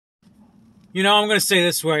You know, I'm going to say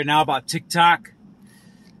this right now about TikTok.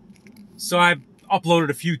 So I uploaded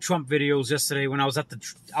a few Trump videos yesterday when I was at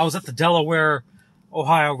the Delaware,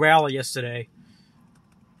 Ohio rally yesterday,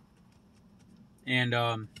 and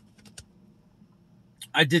I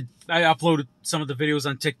uploaded some of the videos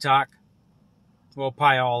on TikTok. Well,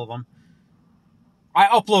 probably all of them. I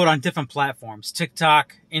upload on different platforms: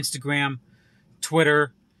 TikTok, Instagram,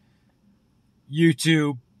 Twitter,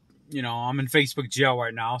 YouTube. You know, I'm in Facebook jail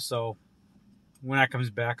right now, so when that comes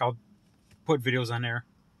back, I'll put videos on there.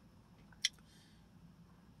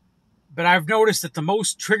 But I've noticed that the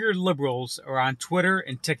most triggered liberals are on Twitter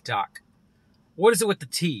and TikTok. What is it with the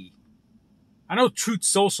T? I know Truth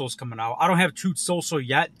Social is coming out. I don't have Truth Social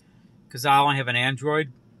yet because I only have an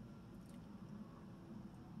Android.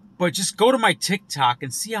 But just go to my TikTok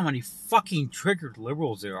and see how many fucking triggered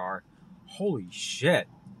liberals there are. Holy shit.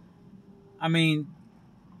 I mean,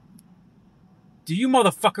 do you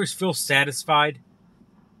motherfuckers feel satisfied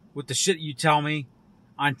with the shit you tell me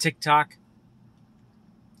on TikTok?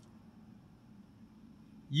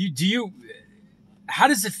 How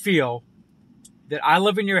does it feel that I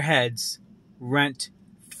live in your heads rent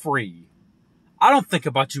free? I don't think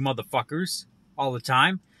about you motherfuckers all the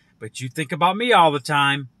time, but you think about me all the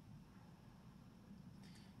time.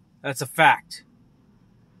 That's a fact.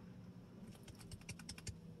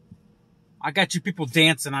 I got you people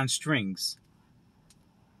dancing on strings.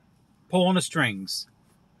 Pulling the strings.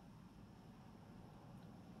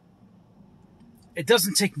 It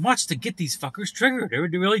doesn't take much to get these fuckers triggered.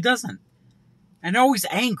 It really doesn't. And they're always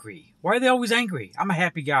angry. Why are they always angry? I'm a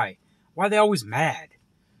happy guy. Why are they always mad?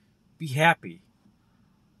 Be happy.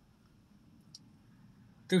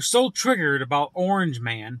 They're so triggered about Orange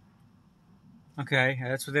Man. Okay,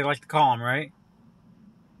 that's what they like to call him, right?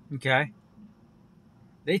 Okay.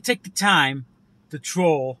 They take the time to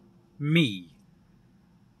troll me.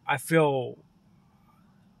 I feel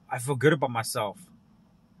good about myself.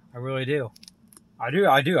 I really do. I do.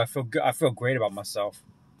 I feel good. I feel great about myself.